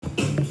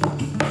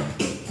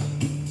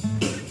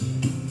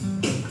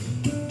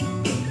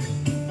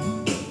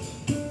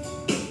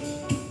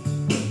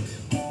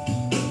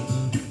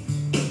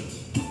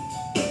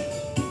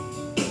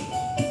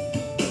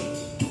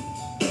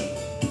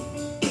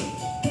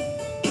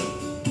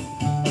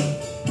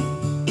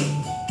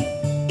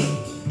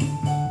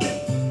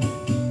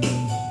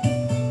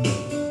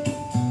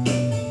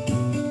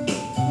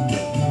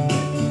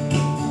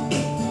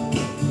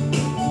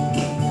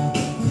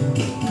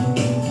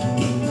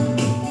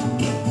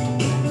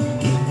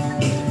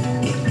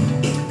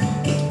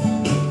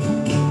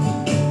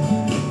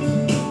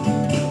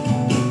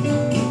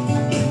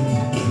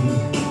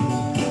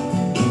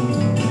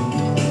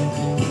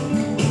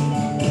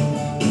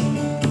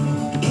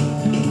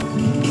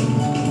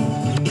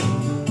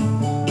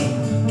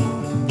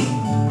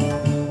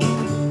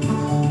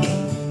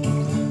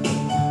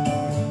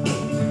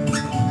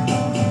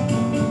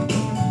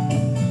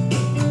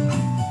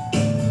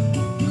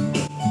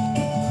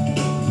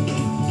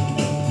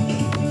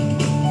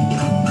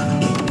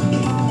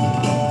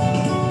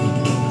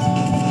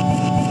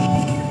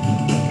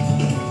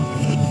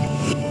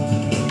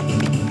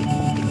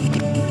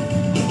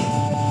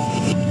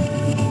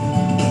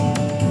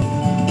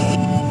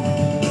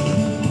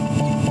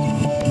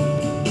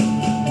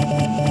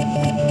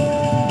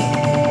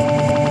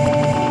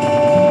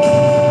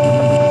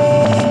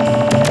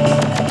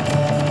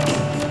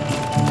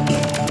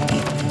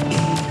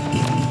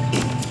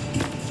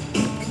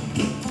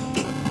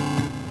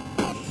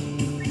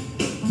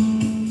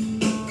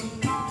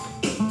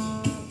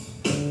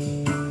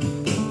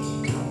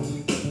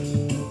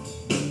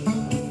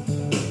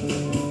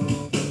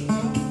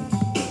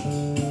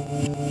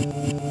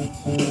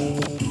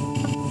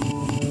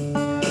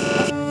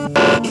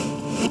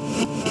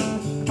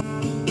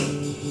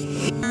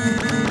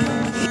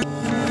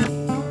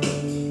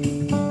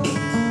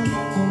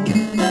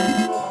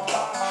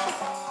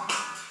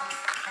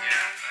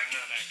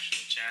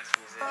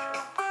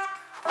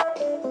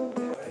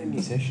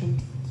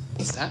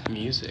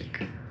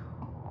music.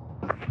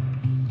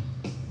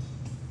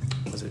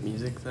 Was it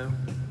music, though?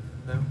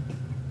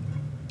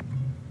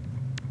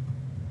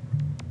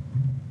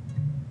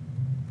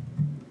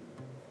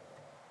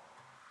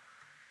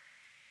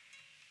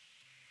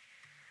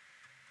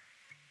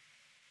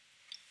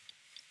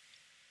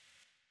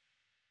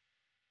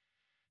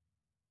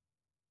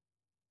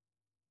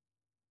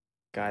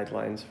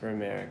 Guidelines for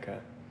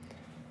America.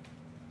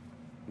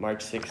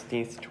 March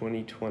 16th,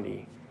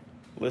 2020.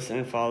 Listen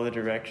and follow the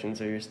directions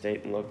of your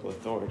state and local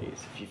authorities.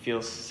 If you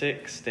feel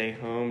sick, stay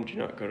home, do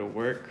not go to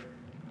work.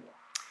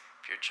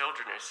 If your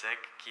children are sick,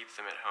 keep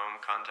them at home,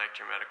 contact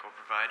your medical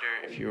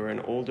provider. If you are an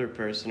older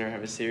person or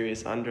have a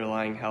serious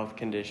underlying health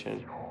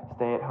condition,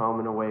 stay at home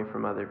and away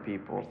from other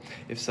people.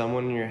 If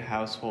someone in your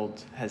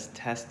household has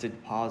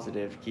tested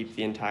positive, keep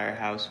the entire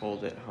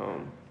household at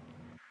home.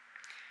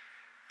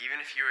 Even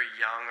if you are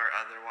young or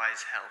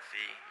otherwise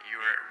healthy, you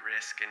are at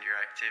risk and your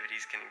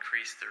activities can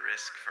increase the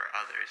risk for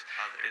others.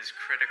 It is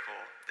critical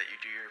that you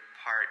do your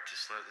part to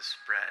slow the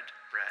spread.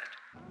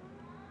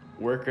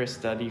 Work or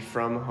study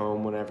from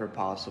home whenever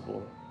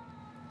possible.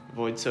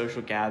 Avoid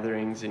social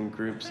gatherings in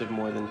groups of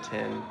more than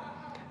 10.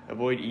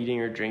 Avoid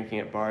eating or drinking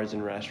at bars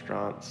and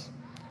restaurants.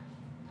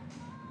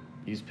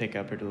 Use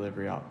pickup or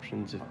delivery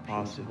options if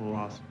possible.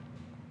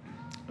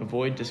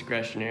 Avoid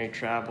discretionary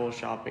travel,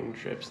 shopping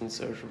trips, and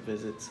social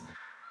visits.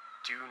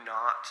 Do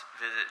not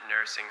visit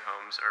nursing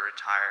homes or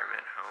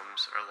retirement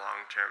homes or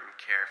long-term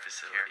care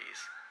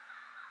facilities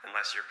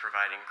unless you're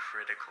providing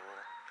critical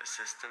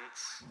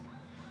assistance.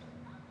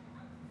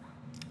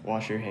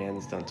 Wash your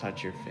hands, don't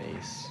touch your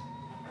face.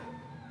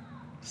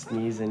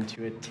 Sneeze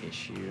into a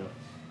tissue.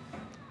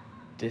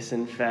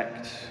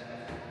 Disinfect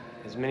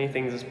as many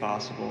things as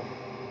possible.